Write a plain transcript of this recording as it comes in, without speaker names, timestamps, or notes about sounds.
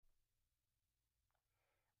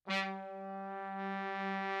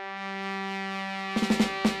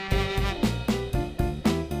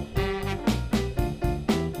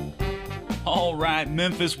All right,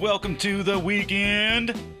 Memphis, welcome to the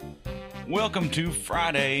weekend. Welcome to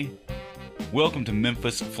Friday. Welcome to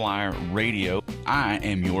Memphis Flyer Radio. I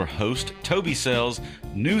am your host, Toby Sells,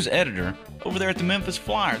 news editor over there at the Memphis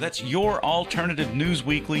Flyer. That's your alternative news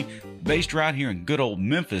weekly based right here in good old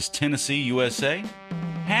Memphis, Tennessee, USA.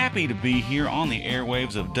 Happy to be here on the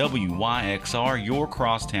airwaves of WYXR, your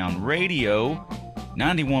crosstown radio,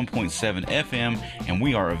 91.7 FM, and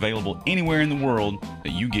we are available anywhere in the world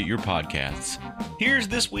that you get your podcasts. Here's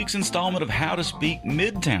this week's installment of How to Speak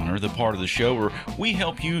Midtowner, the part of the show where we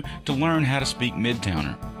help you to learn how to speak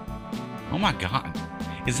Midtowner. Oh my God,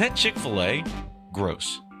 is that Chick-fil-A?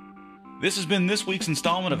 Gross. This has been this week's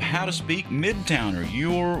installment of How to Speak Midtowner.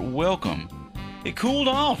 You're welcome. It cooled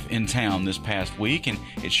off in town this past week, and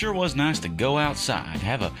it sure was nice to go outside,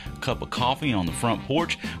 have a cup of coffee on the front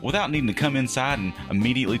porch without needing to come inside and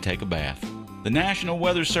immediately take a bath. The National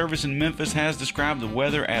Weather Service in Memphis has described the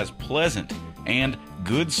weather as pleasant and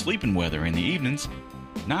good sleeping weather in the evenings.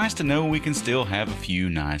 Nice to know we can still have a few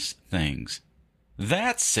nice things.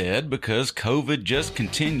 That said, because COVID just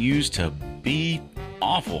continues to be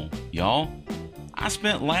awful, y'all, I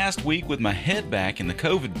spent last week with my head back in the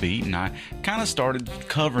COVID beat, and I kind of started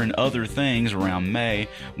covering other things around May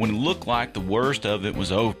when it looked like the worst of it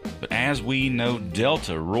was over. But as we know,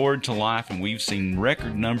 Delta roared to life, and we've seen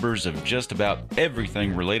record numbers of just about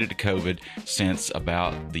everything related to COVID since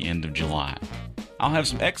about the end of July. I'll have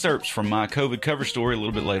some excerpts from my COVID cover story a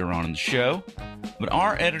little bit later on in the show. But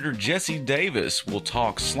our editor Jesse Davis will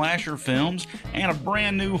talk slasher films and a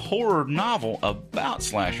brand new horror novel about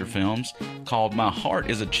slasher films called My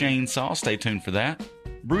Heart is a Chainsaw. Stay tuned for that.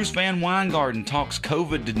 Bruce Van Weingarten talks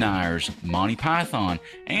COVID deniers, Monty Python,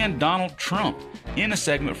 and Donald Trump in a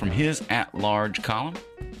segment from his At-Large column.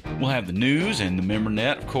 We'll have the news and the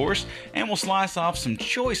MemberNet, of course, and we'll slice off some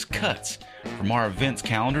choice cuts from our events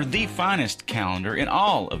calendar, the finest calendar in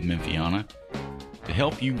all of Memphiana, to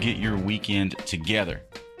help you get your weekend together.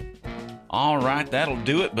 All right, that'll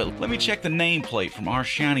do it, but let me check the nameplate from our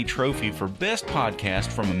shiny trophy for Best Podcast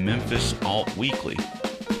from a Memphis Alt Weekly.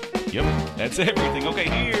 Yep, that's everything. Okay,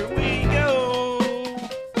 here we go.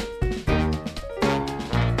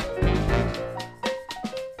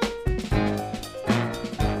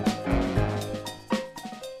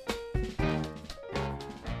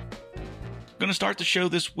 Going to start the show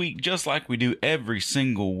this week just like we do every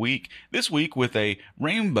single week. This week with a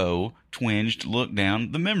rainbow-twinged look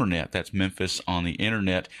down the MemberNet. That's Memphis on the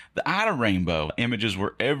internet. The Ida rainbow. Images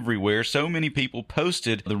were everywhere. So many people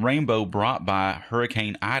posted the rainbow brought by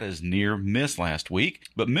Hurricane Ida's near miss last week.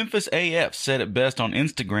 But Memphis AF said it best on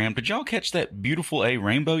Instagram. Did y'all catch that beautiful A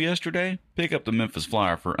rainbow yesterday? Pick up the Memphis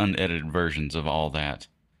Flyer for unedited versions of all that.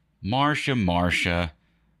 Marsha.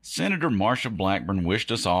 Senator Marsha Blackburn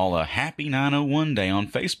wished us all a happy 901 day on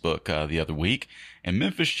Facebook the other week, and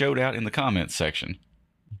Memphis showed out in the comments section.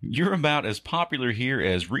 You're about as popular here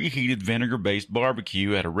as reheated vinegar-based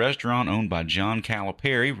barbecue at a restaurant owned by John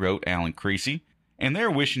Calipari, wrote Alan Creasy, and they're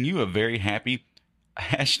wishing you a very happy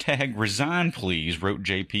 #resign please, wrote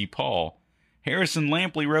J.P. Paul. Harrison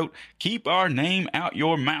Lampley wrote, keep our name out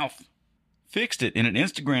your mouth. Fixed it in an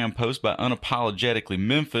Instagram post by Unapologetically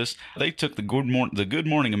Memphis. They took the Good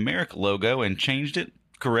Morning America logo and changed it,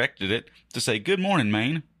 corrected it, to say Good Morning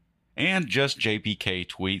Maine. And just JPK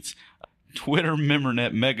tweets, Twitter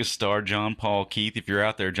MemberNet megastar John Paul Keith. If you're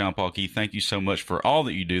out there, John Paul Keith, thank you so much for all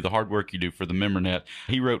that you do, the hard work you do for the MemberNet.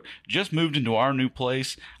 He wrote, just moved into our new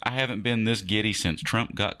place. I haven't been this giddy since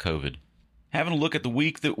Trump got COVID. Having a look at the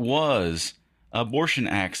week that was. Abortion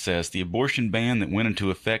access, the abortion ban that went into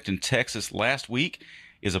effect in Texas last week,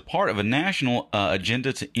 is a part of a national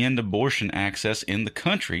agenda to end abortion access in the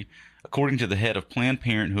country, according to the head of Planned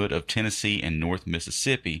Parenthood of Tennessee and North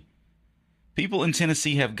Mississippi. People in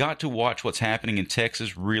Tennessee have got to watch what's happening in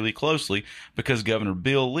Texas really closely because Governor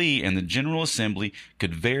Bill Lee and the General Assembly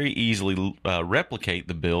could very easily replicate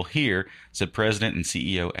the bill here, said President and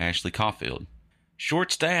CEO Ashley Caulfield.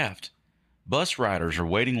 Short-staffed. Bus riders are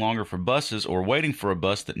waiting longer for buses or waiting for a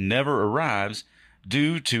bus that never arrives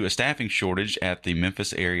due to a staffing shortage at the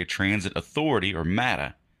Memphis Area Transit Authority, or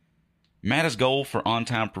MATA. MATA's goal for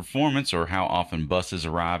on-time performance, or how often buses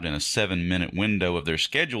arrived in a 7-minute window of their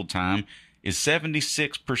scheduled time, is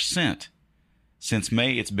 76%. Since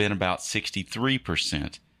May, it's been about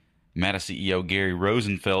 63%. MATA CEO Gary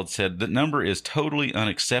Rosenfeld said the number is totally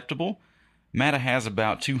unacceptable. MATA has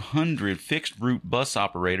about 200 fixed-route bus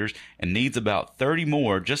operators and needs about 30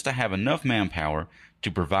 more just to have enough manpower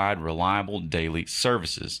to provide reliable daily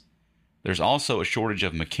services. There's also a shortage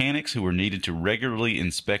of mechanics who are needed to regularly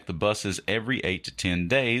inspect the buses every 8 to 10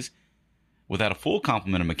 days. Without a full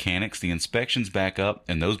complement of mechanics, the inspections back up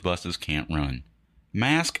and those buses can't run.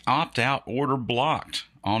 Mask opt-out order blocked.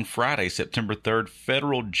 On Friday, September 3rd,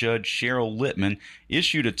 federal judge Cheryl Littman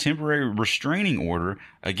issued a temporary restraining order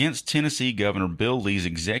against Tennessee Governor Bill Lee's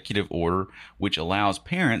executive order, which allows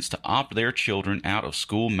parents to opt their children out of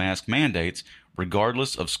school mask mandates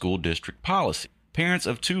regardless of school district policy. Parents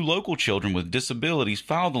of 2 local children with disabilities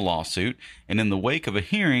filed the lawsuit, and in the wake of a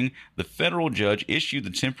hearing, the federal judge issued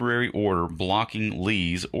the temporary order blocking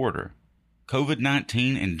Lee's order.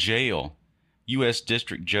 COVID-19 and jail. U.S.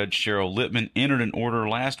 District Judge Cheryl Littman entered an order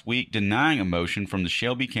last week denying a motion from the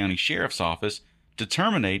Shelby County Sheriff's Office to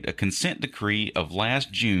terminate a consent decree of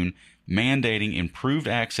last June mandating improved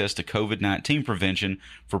access to COVID-19 prevention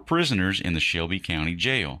for prisoners in the Shelby County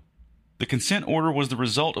Jail. The consent order was the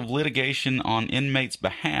result of litigation on inmates'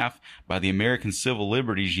 behalf by the American Civil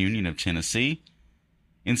Liberties Union of Tennessee.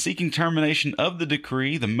 In seeking termination of the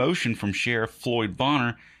decree, the motion from Sheriff Floyd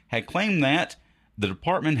Bonner had claimed that the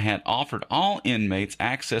department had offered all inmates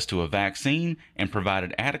access to a vaccine and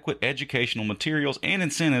provided adequate educational materials and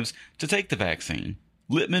incentives to take the vaccine.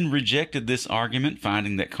 Littman rejected this argument,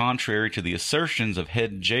 finding that contrary to the assertions of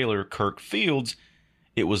head jailer Kirk Fields,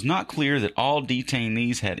 it was not clear that all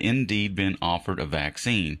detainees had indeed been offered a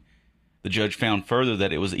vaccine. The judge found further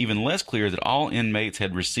that it was even less clear that all inmates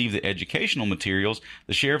had received the educational materials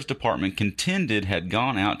the sheriff's department contended had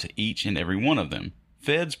gone out to each and every one of them.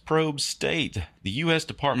 Feds probe state. The U.S.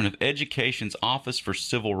 Department of Education's Office for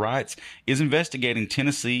Civil Rights is investigating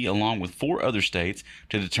Tennessee along with 4 other states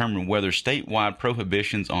to determine whether statewide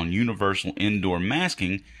prohibitions on universal indoor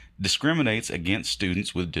masking discriminates against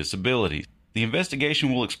students with disabilities. The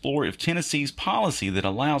investigation will explore if Tennessee's policy that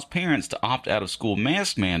allows parents to opt out of school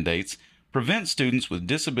mask mandates prevents students with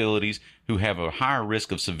disabilities who have a higher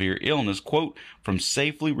risk of severe illness, quote, from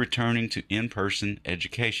safely returning to in-person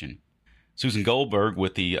education. Susan Goldberg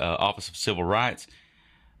with the Office of Civil Rights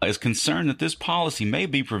is concerned that this policy may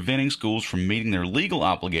be preventing schools from meeting their legal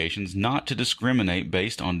obligations not to discriminate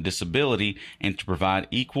based on disability and to provide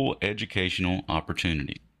equal educational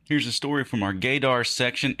opportunity. Here's a story from our Gaydar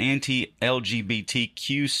section,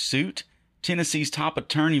 anti-LGBTQ suit. Tennessee's top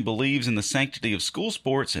attorney believes in the sanctity of school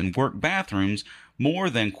sports and work bathrooms more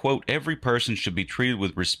than, quote, every person should be treated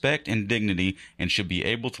with respect and dignity and should be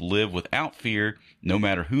able to live without fear no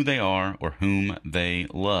matter who they are or whom they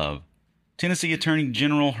love. Tennessee Attorney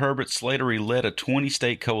General Herbert Slattery led a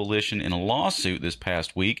 20-state coalition in a lawsuit this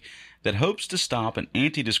past week that hopes to stop an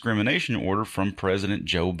anti-discrimination order from President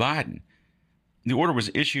Joe Biden. The order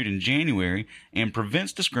was issued in January and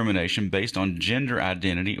prevents discrimination based on gender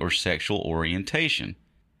identity or sexual orientation.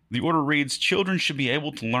 The order reads, children should be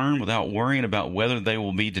able to learn without worrying about whether they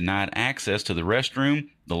will be denied access to the restroom,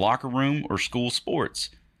 the locker room, or school sports.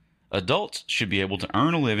 Adults should be able to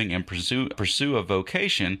earn a living and pursue a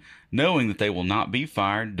vocation, knowing that they will not be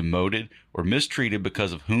fired, demoted, or mistreated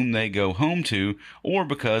because of whom they go home to or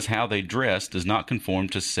because how they dress does not conform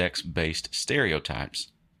to sex-based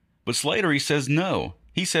stereotypes. But Slattery says no.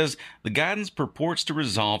 He says the guidance purports to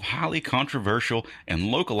resolve highly controversial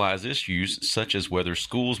and localized issues such as whether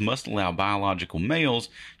schools must allow biological males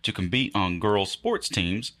to compete on girls' sports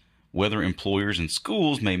teams, whether employers and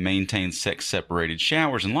schools may maintain sex-separated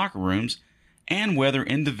showers and locker rooms, and whether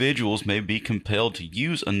individuals may be compelled to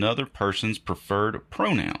use another person's preferred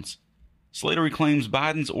pronouns. Slattery claims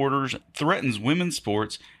Biden's orders threatens women's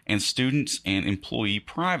sports and students' and employee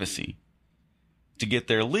privacy. To get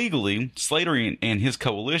there legally, Slattery and his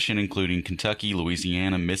coalition, including Kentucky,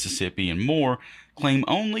 Louisiana, Mississippi, and more, claim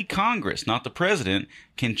only Congress, not the president,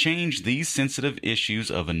 can change these sensitive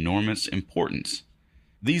issues of enormous importance.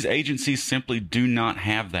 These agencies simply do not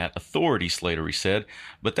have that authority, Slattery said,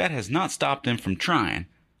 but that has not stopped them from trying.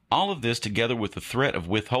 All of this, together with the threat of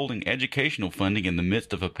withholding educational funding in the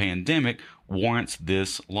midst of a pandemic, warrants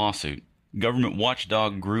this lawsuit. Government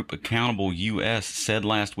watchdog group Accountable U.S. said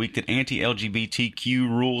last week that anti-LGBTQ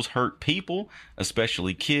rules hurt people,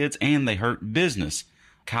 especially kids, and they hurt business.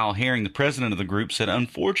 Kyle Herring, the president of the group, said,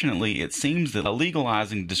 unfortunately, it seems that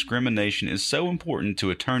legalizing discrimination is so important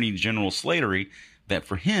to Attorney General Slattery that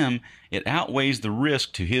for him, it outweighs the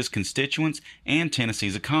risk to his constituents and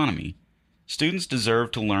Tennessee's economy. Students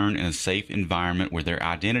deserve to learn in a safe environment where their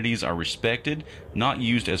identities are respected, not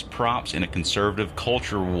used as props in a conservative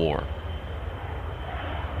culture war.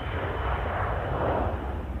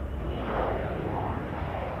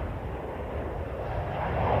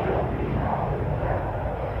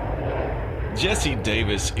 Jesse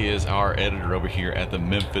Davis is our editor over here at the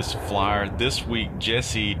Memphis Flyer. This week,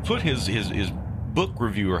 Jesse put his book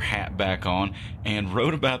reviewer hat back on and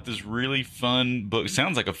wrote about this really fun book.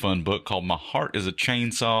 Sounds like a fun book called My Heart is a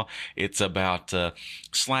Chainsaw. It's about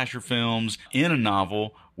slasher films in a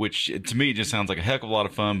novel, which to me just sounds like a heck of a lot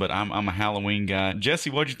of fun, but I'm a Halloween guy. Jesse,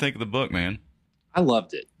 what'd you think of the book, man? I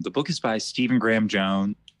loved it. The book is by Stephen Graham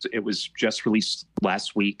Jones. It was just released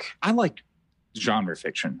last week. I like genre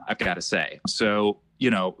fiction, I've got to say. So,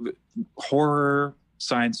 horror,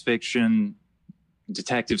 science fiction,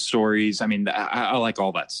 detective stories. I mean, I like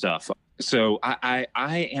all that stuff. So I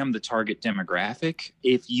am the target demographic.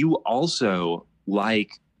 If you also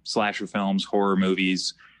like slasher films, horror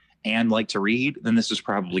movies, and like to read, then this is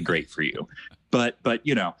probably great for you. But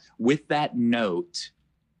with that note,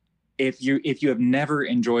 if you have never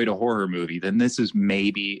enjoyed a horror movie, then this is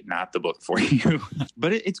maybe not the book for you.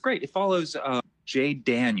 But it's great. It follows Jade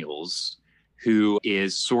Daniels, who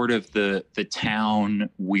is sort of the town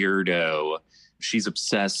weirdo. She's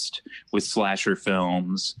obsessed with slasher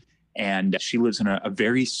films, and she lives in a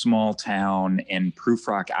very small town in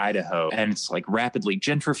Prufrock, Idaho, and it's like rapidly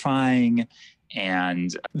gentrifying,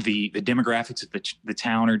 and the demographics of the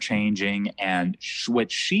town are changing, and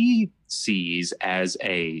what she sees as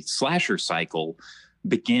a slasher cycle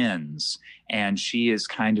begins, and she is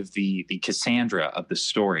kind of the Cassandra of the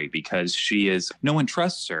story, because no one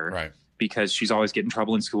trusts her, right? Because she's always getting in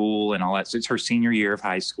trouble in school and all that. So it's her senior year of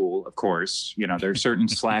high school, of course. There are certain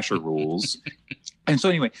slasher rules. And so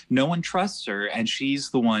anyway, no one trusts her. And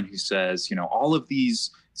she's the one who says, all of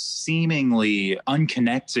these seemingly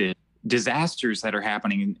unconnected disasters that are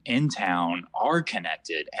happening in town are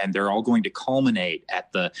connected, and they're all going to culminate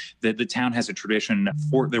at the town has a tradition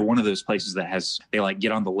for, they're one of those places that they like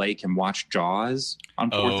get on the lake and watch Jaws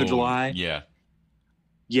on 4th of July.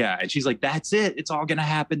 Yeah, and she's like, that's it. It's all going to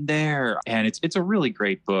happen there. And it's a really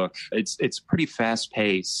great book. It's pretty fast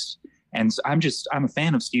paced. And I'm a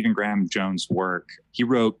fan of Stephen Graham Jones' work. He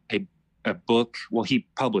wrote a book. Well, he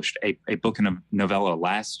published a book and a novella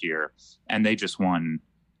last year, and they just won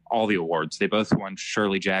all the awards. They both won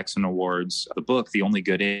Shirley Jackson Awards. The book, The Only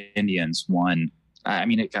Good Indians, won. I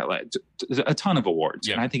mean, it got like a ton of awards.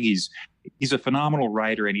 Yeah. And I think he's a phenomenal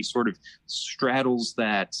writer, and he sort of straddles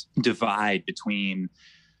that divide between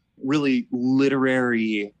really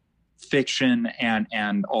literary fiction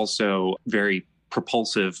and also very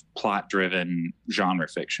propulsive, plot-driven genre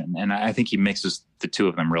fiction. And I think he mixes the two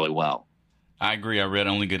of them really well. I agree. I read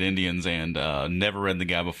Only Good Indians and never read the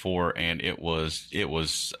guy before, and it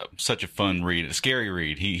was such a fun read, a scary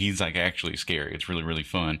read. He's like actually scary. It's really, really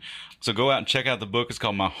fun. So go out and check out the book. It's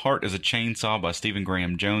called My Heart is a Chainsaw by Stephen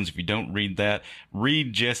Graham Jones. If you don't read that,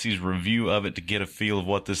 read Jesse's review of it to get a feel of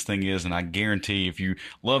what this thing is. And I guarantee if you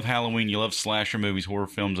love Halloween, you love slasher movies, horror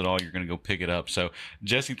films at all, you're going to go pick it up. So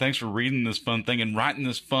Jesse, thanks for reading this fun thing and writing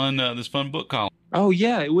this fun book column. Oh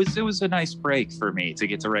yeah, it was a nice break for me to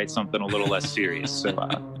get to write something a little less serious. So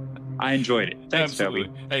I enjoyed it. Thanks, Absolutely.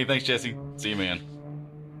 Toby. Hey, thanks, Jesse. See you, man.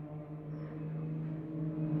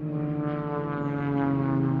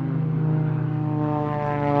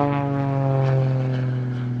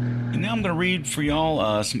 And now I'm going to read for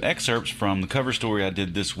y'all some excerpts from the cover story I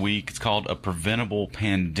did this week. It's called A Preventable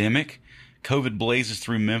Pandemic. COVID blazes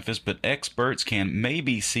through Memphis, but experts can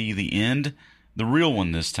maybe see the end, the real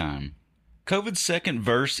one this time. COVID's second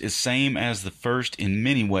verse is same as the first in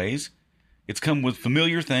many ways. It's come with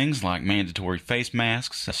familiar things like mandatory face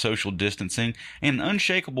masks, social distancing, and an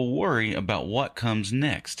unshakable worry about what comes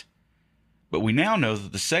next. But we now know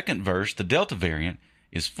that the second verse, the Delta variant,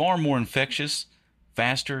 is far more infectious,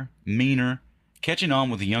 faster, meaner, catching on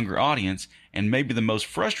with a younger audience, and maybe the most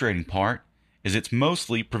frustrating part is it's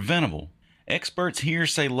mostly preventable. Experts here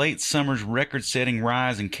say late summer's record-setting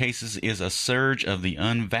rise in cases is a surge of the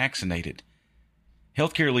unvaccinated.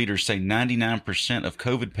 Healthcare leaders say 99% of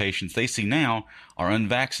COVID patients they see now are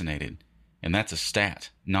unvaccinated, and that's a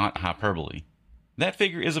stat, not hyperbole. That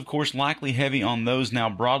figure is, of course, likely heavy on those now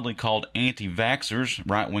broadly called anti-vaxxers,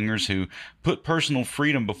 right-wingers who put personal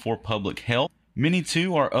freedom before public health. Many,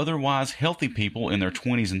 too, are otherwise healthy people in their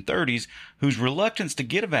 20s and 30s whose reluctance to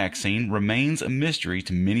get a vaccine remains a mystery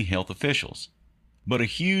to many health officials. But a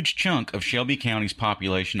huge chunk of Shelby County's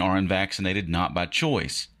population are unvaccinated not by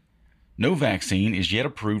choice. No vaccine is yet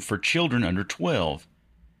approved for children under 12.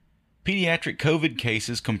 Pediatric COVID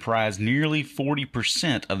cases comprise nearly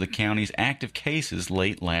 40% of the county's active cases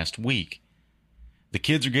late last week. The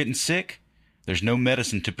kids are getting sick, there's no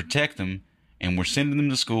medicine to protect them, and we're sending them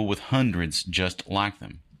to school with hundreds just like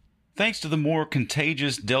them. Thanks to the more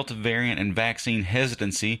contagious Delta variant and vaccine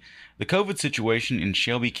hesitancy, the COVID situation in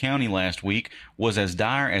Shelby County last week was as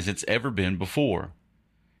dire as it's ever been before.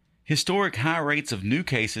 Historic high rates of new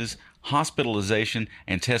cases, hospitalization,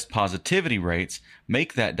 and test positivity rates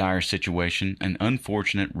make that dire situation an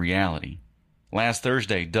unfortunate reality. Last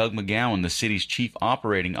Thursday, Doug McGowan, the city's chief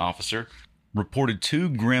operating officer, reported 2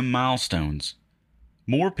 grim milestones.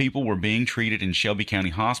 More people were being treated in Shelby County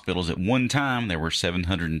hospitals at one time, there were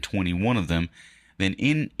 721 of them, than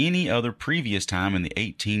in any other previous time in the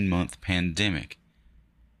 18-month pandemic.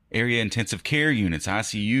 Area intensive care units,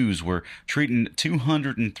 ICUs, were treating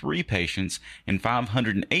 203 patients, and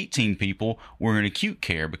 518 people were in acute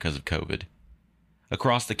care because of COVID.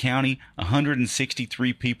 Across the county,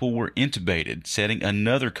 163 people were intubated, setting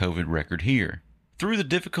another COVID record here. Through the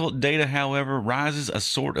difficult data, however, rises a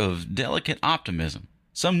sort of delicate optimism.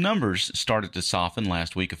 Some numbers started to soften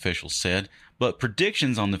last week, officials said, but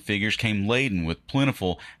predictions on the figures came laden with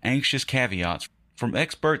plentiful, anxious caveats from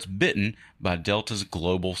experts bitten by Delta's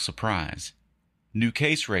global surprise. New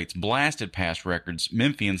case rates blasted past records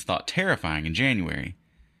Memphians thought terrifying in January.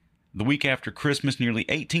 The week after Christmas, nearly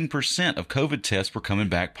 18% of COVID tests were coming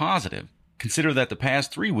back positive. Consider that the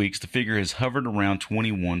past 3 weeks the figure has hovered around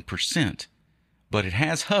 21%. But it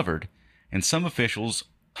has hovered, and some officials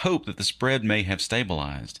hope that the spread may have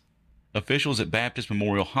stabilized. Officials at Baptist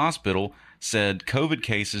Memorial Hospital said COVID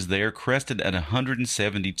cases there crested at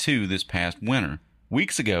 172 this past winter.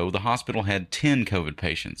 Weeks ago, the hospital had 10 COVID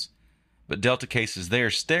patients, but Delta cases there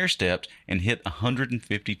stair-stepped and hit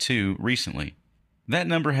 152 recently. That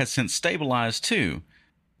number has since stabilized too.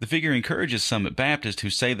 The figure encourages some at Baptist who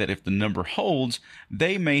say that if the number holds,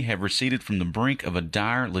 they may have receded from the brink of a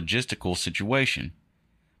dire logistical situation.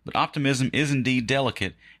 But optimism is indeed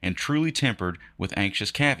delicate and truly tempered with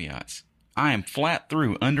anxious caveats. I am flat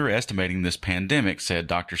through underestimating this pandemic, said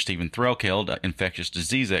Dr. Stephen Threlkeld, an infectious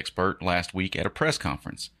disease expert, last week at a press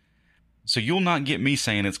conference. So you'll not get me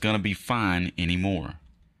saying it's going to be fine anymore.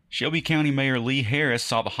 Shelby County Mayor Lee Harris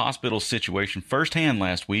saw the hospital situation firsthand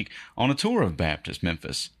last week on a tour of Baptist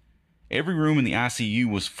Memphis. Every room in the ICU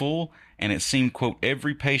was full, and it seemed, quote,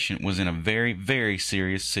 every patient was in a very, very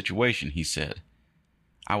serious situation, he said.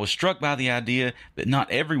 I was struck by the idea that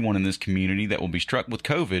not everyone in this community that will be struck with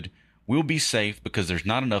COVID will be safe because there's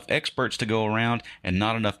not enough experts to go around and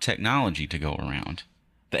not enough technology to go around.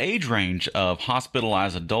 The age range of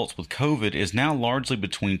hospitalized adults with COVID is now largely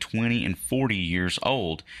between 20 and 40 years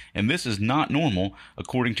old, and this is not normal,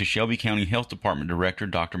 according to Shelby County Health Department Director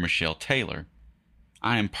Dr. Michelle Taylor.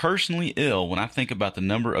 I am personally ill when I think about the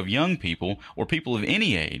number of young people, or people of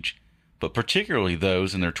any age, but particularly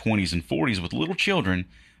those in their 20s and 40s with little children,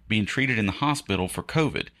 being treated in the hospital for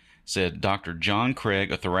COVID, said Dr. John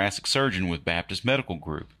Craig, a thoracic surgeon with Baptist Medical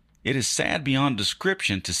Group. It is sad beyond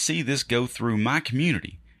description to see this go through my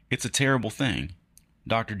community. It's a terrible thing.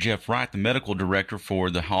 Dr. Jeff Wright, the medical director for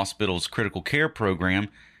the hospital's critical care program,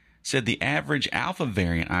 said the average alpha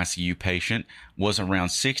variant ICU patient was around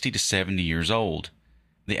 60 to 70 years old.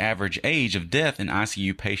 The average age of death in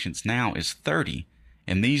ICU patients now is 30,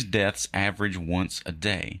 and these deaths average once a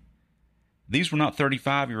day. These were not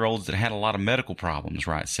 35-year-olds that had a lot of medical problems,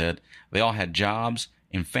 Wright said. They all had jobs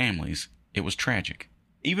and families. It was tragic.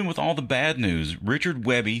 Even with all the bad news, Richard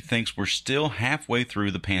Webby thinks we're still halfway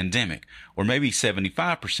through the pandemic, or maybe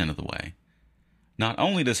 75% of the way. Not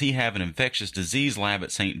only does he have an infectious disease lab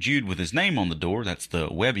at St. Jude with his name on the door, that's the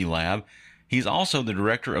Webby Lab, he's also the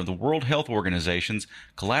director of the World Health Organization's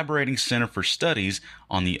Collaborating Center for Studies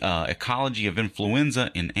on the Ecology of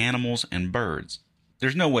Influenza in Animals and Birds.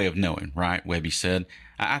 There's no way of knowing, right? Webby said.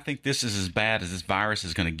 I think this is as bad as this virus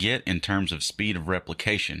is going to get in terms of speed of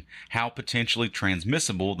replication, how potentially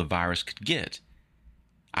transmissible the virus could get.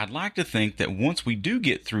 I'd like to think that once we do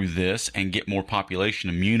get through this and get more population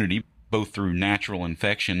immunity, both through natural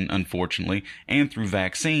infection, unfortunately, and through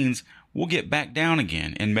vaccines, we'll get back down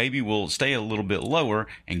again, and maybe we'll stay a little bit lower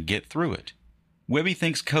and get through it. Webby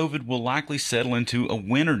thinks COVID will likely settle into a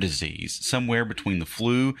winter disease, somewhere between the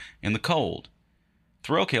flu and the cold.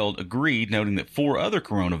 Threlkeld agreed, noting that 4 other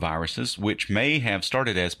coronaviruses, which may have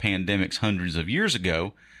started as pandemics hundreds of years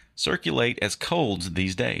ago, circulate as colds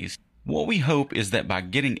these days. What we hope is that by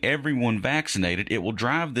getting everyone vaccinated, it will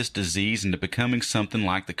drive this disease into becoming something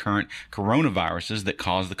like the current coronaviruses that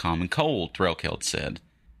cause the common cold, Threlkeld said.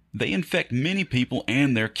 They infect many people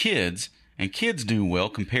and their kids, and kids do well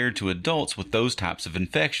compared to adults with those types of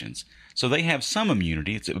infections. So they have some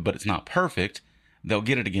immunity, but it's not perfect. They'll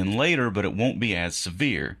get it again later, but it won't be as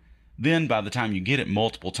severe. Then, by the time you get it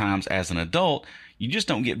multiple times as an adult, you just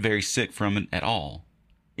don't get very sick from it at all.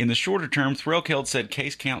 In the shorter term, Threlkeld said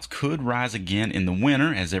case counts could rise again in the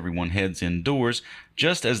winter as everyone heads indoors,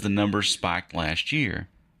 just as the numbers spiked last year.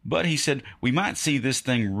 But he said we might see this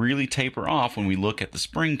thing really taper off when we look at the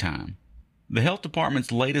springtime. The health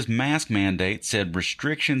department's latest mask mandate said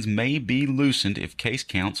restrictions may be loosened if case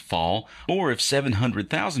counts fall or if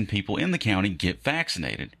 700,000 people in the county get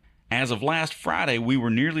vaccinated. As of last Friday, we were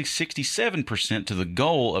nearly 67% to the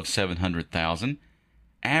goal of 700,000.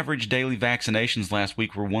 Average daily vaccinations last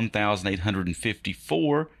week were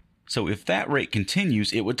 1,854. So if that rate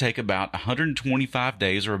continues, it would take about 125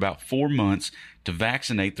 days or about 4 months to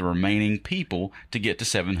vaccinate the remaining people to get to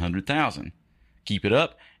 700,000. Keep it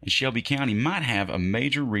up, and Shelby County might have a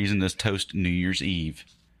major reason to toast New Year's Eve.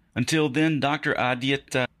 Until then, Dr.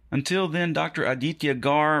 Aditya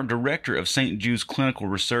Gar, director of St. Jude's Clinical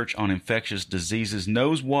Research on Infectious Diseases,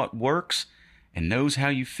 knows what works and knows how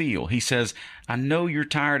you feel. He says, I know you're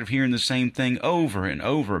tired of hearing the same thing over and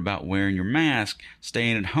over about wearing your mask,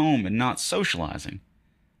 staying at home, and not socializing.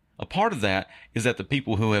 A part of that is that the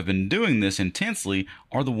people who have been doing this intensely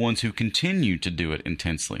are the ones who continue to do it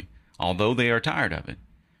intensely, although they are tired of it.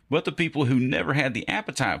 But the people who never had the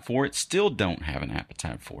appetite for it still don't have an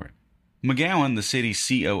appetite for it. McGowan, the city's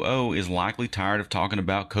COO, is likely tired of talking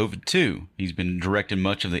about COVID too. He's been directing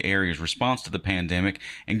much of the area's response to the pandemic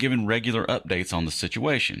and given regular updates on the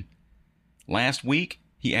situation. Last week,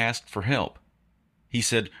 he asked for help. He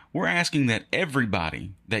said, we're asking that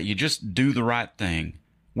everybody, that you just do the right thing.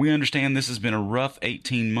 We understand this has been a rough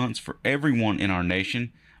 18 months for everyone in our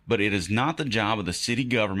nation, but it is not the job of the city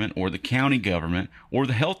government or the county government or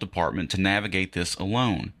the health department to navigate this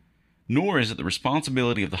alone. Nor is it the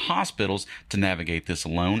responsibility of the hospitals to navigate this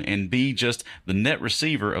alone and be just the net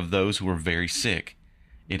receiver of those who are very sick.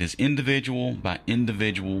 It is individual by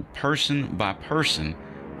individual, person by person,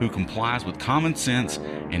 who complies with common sense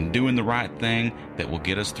and doing the right thing that will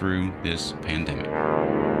get us through this pandemic.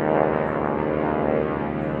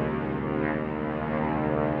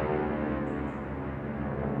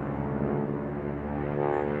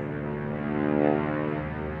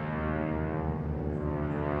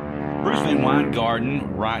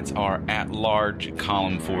 Weingarten writes our at-large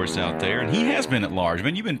column for us out there, and he has been at large. I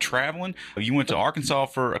mean, you've been traveling. You went to Arkansas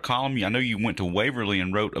for a column. I know you went to Waverly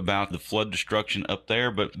and wrote about the flood destruction up there,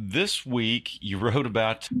 but this week you wrote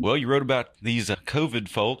about these COVID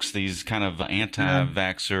folks, these kind of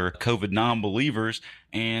anti-vaxxer COVID non-believers,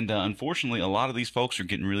 and unfortunately, a lot of these folks are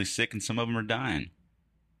getting really sick, and some of them are dying.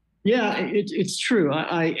 Yeah, it's true.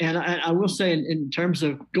 I will say in terms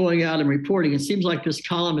of going out and reporting, it seems like this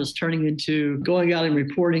column is turning into going out and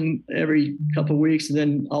reporting every couple of weeks, and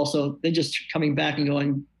then just coming back and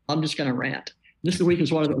going, I'm just going to rant. This week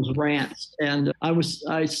was one of those rants, and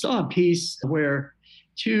I saw a piece where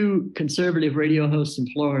two conservative radio hosts in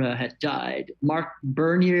Florida had died, Mark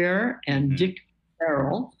Bernier and Dick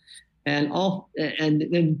Farrell. And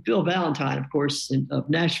then Bill Valentine, of course, of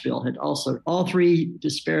Nashville, had also, all three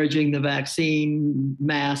disparaging the vaccine,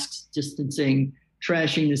 masks, distancing,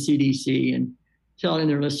 trashing the CDC, and telling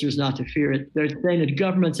their listeners not to fear it. They're saying the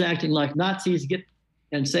government's acting like Nazis, get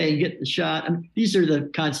the shot. I mean, these are the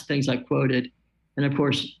kinds of things I quoted. And of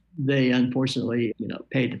course, they unfortunately,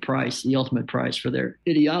 paid the price, the ultimate price for their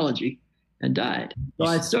ideology, and died. So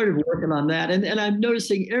I started working on that, and I'm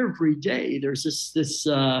noticing every day there's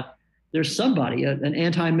there's somebody, an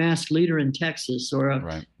anti-mask leader in Texas, or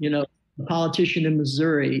a politician in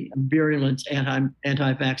Missouri, a virulent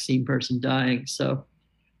anti-vaccine person dying. So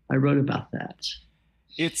I wrote about that.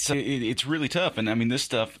 It's really tough, and I mean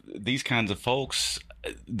these kinds of folks,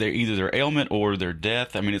 their ailment or their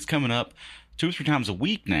death. I mean, it's coming up 2 or 3 times a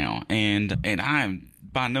week now, and I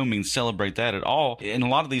by no means celebrate that at all. And a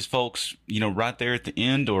lot of these folks, right there at the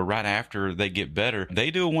end or right after they get better,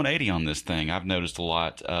 they do a 180 on this thing. I've noticed a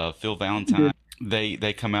lot. Phil Valentine,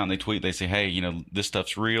 they come out and they tweet, they say, hey, this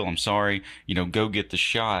stuff's real. I'm sorry, go get the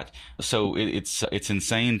shot. So it's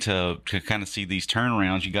insane to kind of see these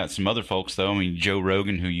turnarounds. You got some other folks though. I mean, Joe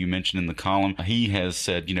Rogan, who you mentioned in the column, he has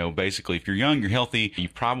said, basically if you're young, you're healthy, you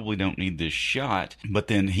probably don't need this shot. But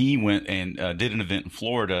then he went and did an event in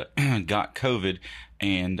Florida, got COVID,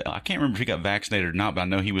 and I can't remember if he got vaccinated or not, but I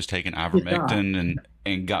know he was taking ivermectin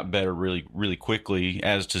and got better really, really quickly,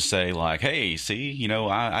 as to say like, hey, see,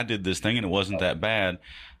 I did this thing and it wasn't that bad.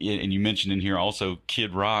 And you mentioned in here also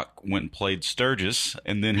Kid Rock went and played Sturgis,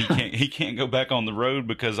 and then he can't go back on the road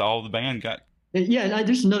because all the band got. Yeah, and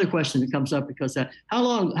there's another question that comes up because how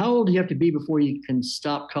old do you have to be before you can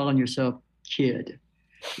stop calling yourself kid?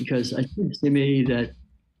 Because it seems to me that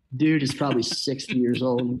dude is probably 60 years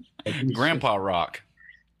old. Grandpa Rock.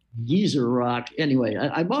 Geezer Rock. Anyway,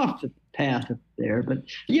 I'm off the path there, but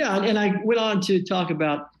yeah, and I went on to talk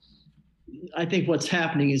about, I think what's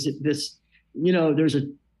happening is that this, there's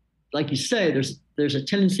like you say, there's a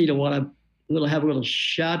tendency to want to have a little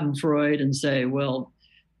schadenfreude and say, well,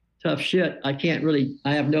 tough shit. I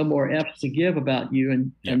have no more F's to give about you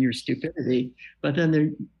and your stupidity. But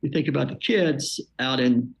then you think about the kids out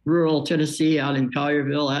in rural Tennessee, out in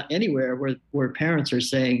Collierville, out anywhere where parents are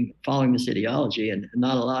saying, following this ideology and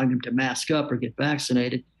not allowing them to mask up or get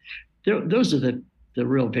vaccinated. Those are the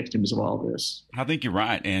real victims of all this. I think you're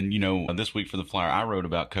right. And, this week for the Flyer, I wrote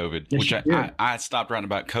about COVID, yes, which I stopped writing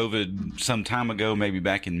about COVID some time ago, maybe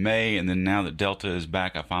back in May. And then now that Delta is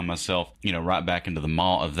back, I find myself, right back into the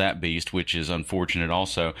maw of that beast, which is unfortunate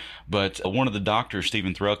also. But one of the doctors,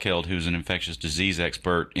 Stephen Threlkeld, who's an infectious disease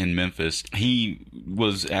expert in Memphis, he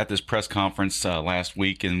was at this press conference last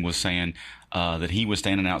week and was saying that he was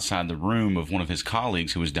standing outside the room of one of his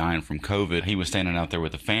colleagues who was dying from COVID. He was standing out there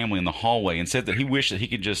with a family in the hallway and said that he wished that he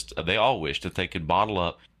could they all wished that they could bottle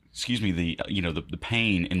up, the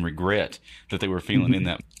pain and regret that they were feeling in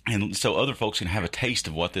that. And so other folks can have a taste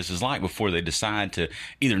of what this is like before they decide to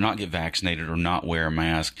either not get vaccinated or not wear a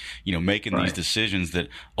mask, making these decisions that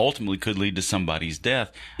ultimately could lead to somebody's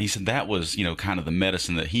death. He said that was, kind of the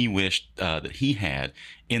medicine that he wished that he had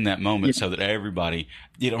in that moment, so that everybody,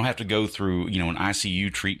 you don't have to go through, an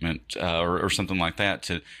ICU treatment or something like that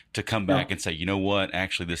to come back and say, you know what,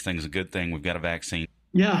 actually this thing's a good thing. We've got a vaccine.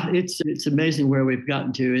 Yeah, it's amazing where we've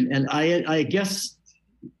gotten to. And I guess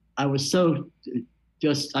I was so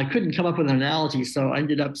I couldn't come up with an analogy. So I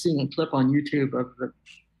ended up seeing a clip on YouTube of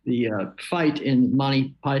the fight in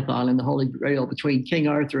Monty Python and the Holy Grail between King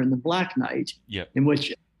Arthur and the Black Knight, in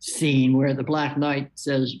which scene where the Black Knight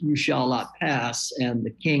says, "You shall not pass," and the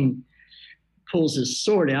king pulls his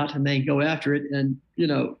sword out and they go after it. And,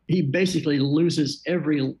 he basically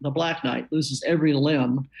the Black Knight loses every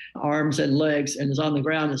limb, arms and legs, and is on the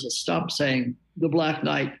ground as a stump saying, "The Black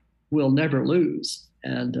Knight will never lose."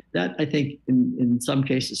 And that, I think, in some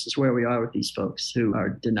cases is where we are with these folks who are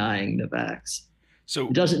denying the vax. So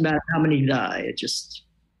it doesn't matter how many die. It just,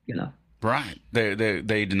 Right.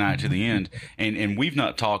 They deny it to the end. And we've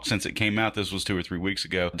not talked since it came out. This was 2 or 3 weeks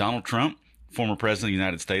ago. Donald Trump, former president of the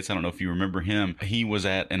United States, I don't know if you remember him. He was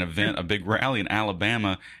at an event, a big rally in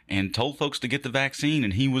Alabama, and told folks to get the vaccine,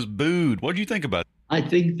 and he was booed. What do you think about it? I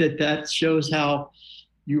think that shows how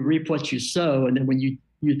you reap what you sow. And then when you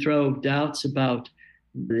throw doubts about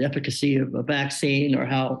the efficacy of a vaccine or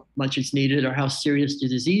how much it's needed or how serious the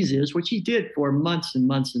disease is, which he did for months and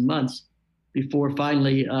months and months before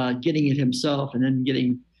finally getting it himself and then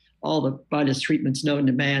getting all the finest treatments known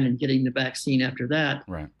to man and getting the vaccine after that.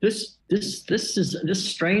 Right. This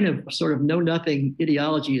strain of sort of know-nothing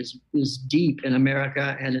ideology is deep in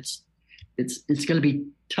America, and it's going to be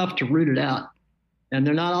tough to root it out. And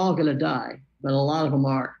they're not all going to die, but a lot of them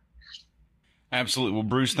are. Absolutely. Well,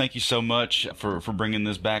 Bruce, thank you so much for bringing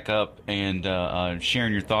this back up and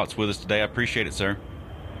sharing your thoughts with us today. I appreciate it, sir.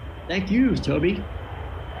 Thank you, Toby.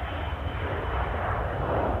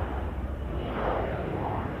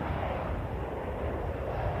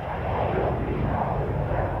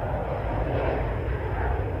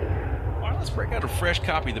 Let's break out a fresh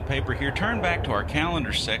copy of the paper here. Turn back to our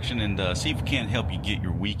calendar section and see if we can't help you get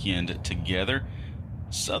your weekend together.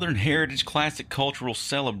 Southern Heritage Classic Cultural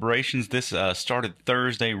Celebrations. This started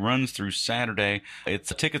Thursday, runs through Saturday.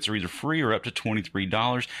 Tickets are either free or up to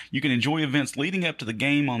 $23. You can enjoy events leading up to the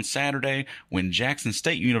game on Saturday when Jackson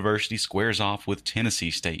State University squares off with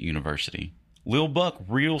Tennessee State University. Lil Buck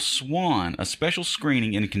Real Swan, a special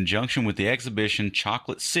screening in conjunction with the exhibition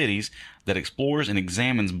Chocolate Cities that explores and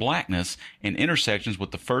examines blackness and intersections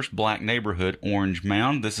with the first black neighborhood, Orange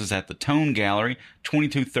Mound. This is at the Tone Gallery,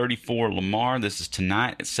 2234 Lamar. This is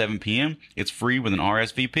tonight at 7 p.m. It's free with an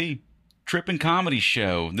RSVP. Trippin' Comedy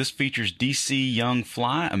Show. This features DC Young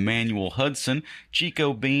Fly, Emmanuel Hudson,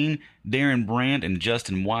 Chico Bean, Darren Brand, and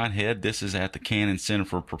Justin Whitehead. This is at the Cannon Center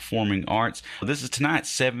for Performing Arts. This is tonight,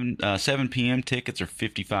 7 p.m. Tickets are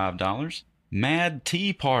 $55. Mad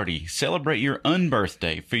Tea Party. Celebrate your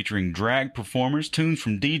unbirthday, featuring drag performers, tunes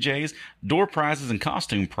from DJs, door prizes, and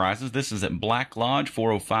costume prizes. This is at Black Lodge,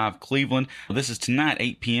 405 Cleveland. This is tonight,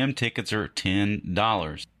 8 p.m. Tickets are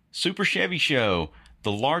 $10. Super Chevy Show.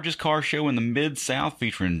 The largest car show in the Mid-South,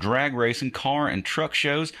 featuring drag racing, car and truck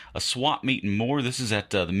shows, a swap meet, and more. This is at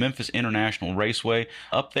the Memphis International Raceway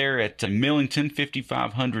up there at Millington,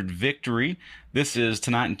 5500 Victory. This is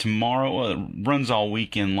tonight and tomorrow. Runs all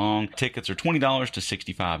weekend long. Tickets are $20 to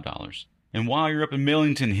 $65. And while you're up in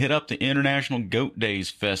Millington, hit up the International Goat Days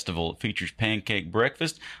Festival. It features pancake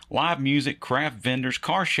breakfast, live music, craft vendors,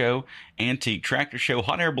 car show, antique tractor show,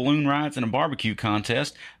 hot air balloon rides, and a barbecue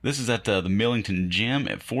contest. This is at the Millington Gym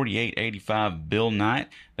at 4885 Bill Knight.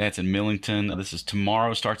 That's in Millington. This is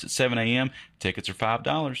tomorrow. Starts at 7 a.m. Tickets are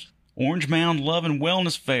 $5. Orange Mound Love and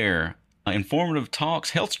Wellness Fair. Informative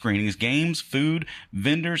talks, health screenings, games, food,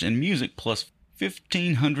 vendors, and music, plus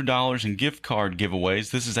 $1,500 in gift card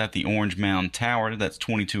giveaways. This is at the Orange Mound Tower. That's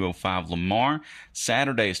 2205 Lamar.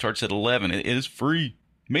 Saturday starts at 11. It is free.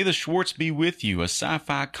 May the Schwartz be with you, a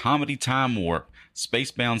sci-fi comedy time warp.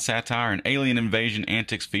 Spacebound satire and alien invasion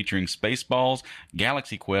antics featuring Spaceballs,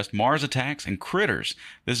 Galaxy Quest, Mars Attacks, and Critters.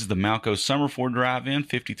 This is the Malco Summerford Drive-In,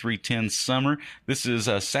 5310 Summer. This is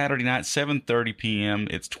Saturday night, 7:30 p.m.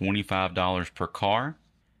 It's $25 per car.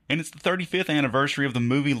 And it's the 35th anniversary of the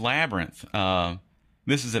movie Labyrinth.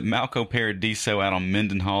 This is at Malco Paradiso out on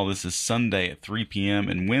Mendenhall. This is Sunday at 3 p.m.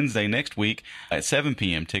 and Wednesday next week at 7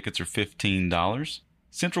 p.m. Tickets are $15.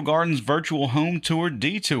 Central Gardens Virtual Home Tour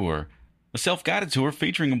Detour. A self-guided tour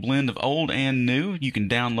featuring a blend of old and new. You can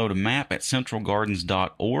download a map at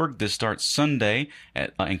centralgardens.org. This starts Sunday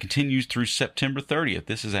and continues through September 30th.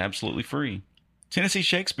 This is absolutely free. Tennessee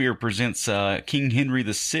Shakespeare presents King Henry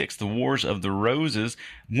VI, The Wars of the Roses.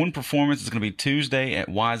 One performance is going to be Tuesday at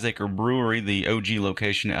Wiseacre Brewery, the OG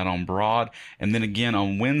location out on Broad, and then again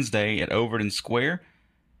on Wednesday at Overton Square.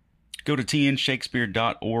 Go to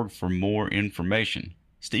tnshakespeare.org for more information.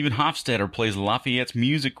 Stephen Hofstetter plays Lafayette's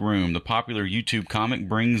Music Room. The popular YouTube comic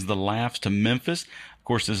brings the laughs to Memphis. Of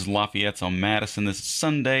course, this is Lafayette's on Madison. This is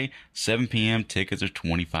Sunday, 7 p.m. Tickets are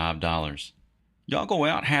 $25. Y'all go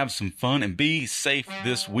out, have some fun, and be safe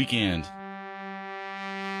this weekend.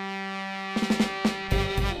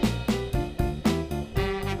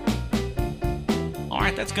 All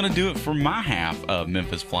right, that's going to do it for my half of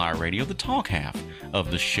Memphis Flyer Radio, the talk half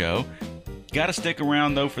of the show. Got to stick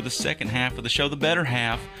around, though, for the second half of the show, the better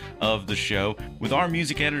half of the show, with our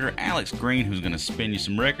music editor, Alex Green, who's going to spin you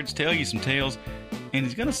some records, tell you some tales, and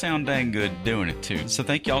he's going to sound dang good doing it, too. So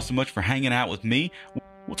thank y'all so much for hanging out with me.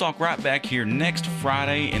 We'll talk right back here next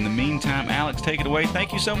Friday. In the meantime, Alex, take it away.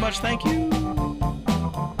 Thank you so much. Thank you.